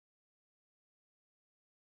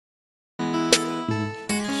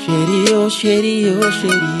chérie, oh chérie, oh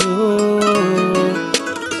chérie, oh.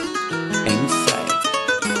 Inside.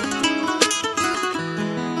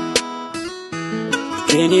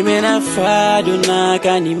 Keni mena faduna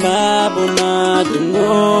kanima bona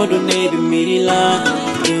dungo dune bimirila.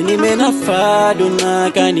 Keni mena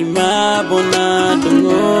faduna kanima bona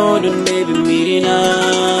dungo dune bimirila.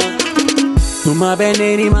 Tuma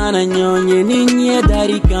beneri mana nyonye ninye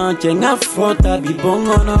dari kanche nga frota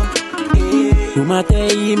bibongono. Kuma te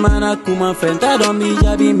imana kuma fenta domi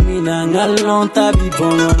jabi mina nga lonta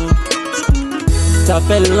bibongono. Ça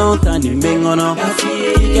fait longtemps ni mengono.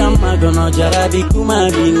 Kama gono jarabi kuma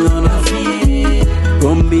bingono.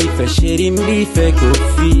 Kombi fe sheri mbi fe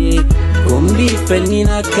kofi. Kombi fe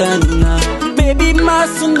nina kanina. Baby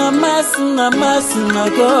masuna masuna masuna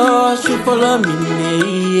go. Shufolo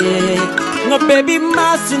mine no baby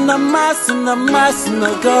masuna masuna masuna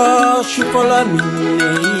go. Shufolo mine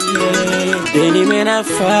Deni mena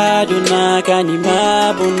faduna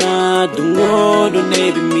kanima bona dungo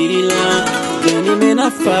dune bimirila. Deni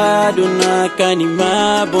mena faduna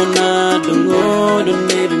kanima bona dungo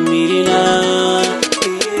dune bimirila.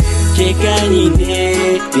 Chekani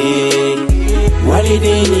nete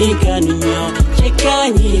walideni kanunyo.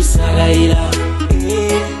 Chekani saraila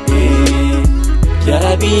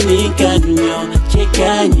jarabini kanunyo.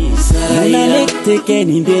 Chekani saraila nalekte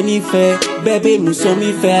keni deni fe. Baby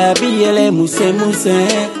musomi fe abiyele muse muse.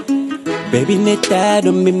 Baby neta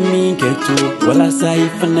do mimi ketu wala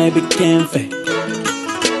saifana bikenfe.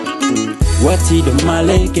 Wati do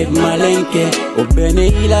malenke malenke obene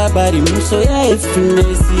ila bari muso ya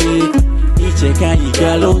efinesi. Iche kanyi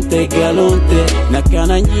galonte galonte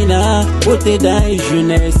nakana nyina bote da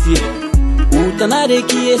jeunesse. Utanade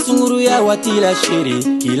kiye sunguru ya wati la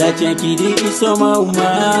sheri kila chenkidi isoma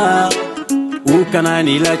uma.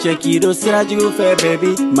 Ukanani la chekido sirajigu fe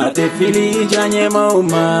baby mate fili janye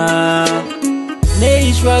mauma.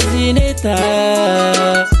 Ne choisi neta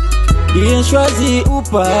bien choisi ou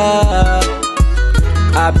pas.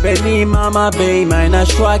 Apeni mama bay maina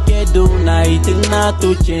choix que dona itina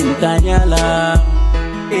tu chentanyala.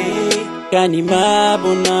 Kanima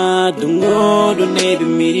bona dungo dune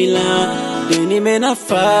bimirila. Deni mena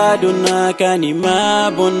faduna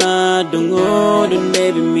kanima bona dungo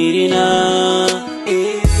dune bimirila.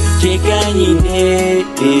 Chekani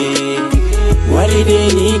nete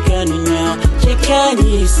walideni kanunya.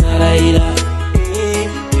 Chekani saraila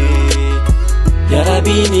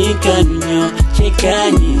jarabini kanunyo.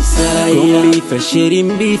 Chekani saraila kombi fe sheri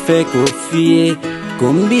mbi fe kofie.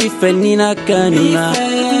 Kombi fe nina kanuna.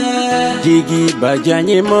 Jigi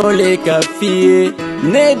bajanye mole kafie.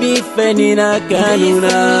 Nebi fe nina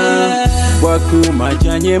kanuna. Waku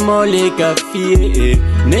majanye mole kafie.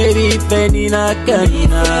 Nebi fe nina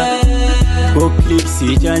kanuna.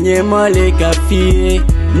 Boklipsi janye mole kafie.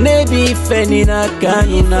 Nebi fe nina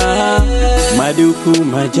kanuna. Maduku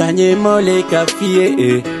majanye mole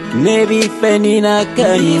kafie. Nebi fe nina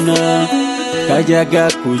kanuna.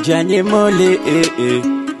 Kajaga kujanye mole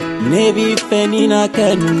Nebi fe nina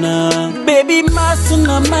kanuna. Baby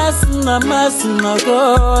masuna masuna masuna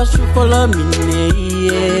go. Shufolo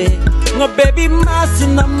mine no baby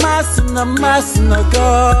masuna masuna masuna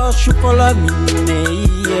go. Shufolo mine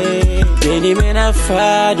Deni mena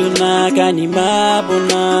faduna kanima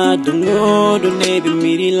bona dungo dune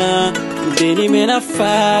bimirila. Deni mena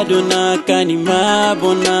faduna kanima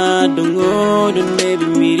bona dungo dune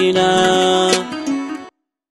bimirila.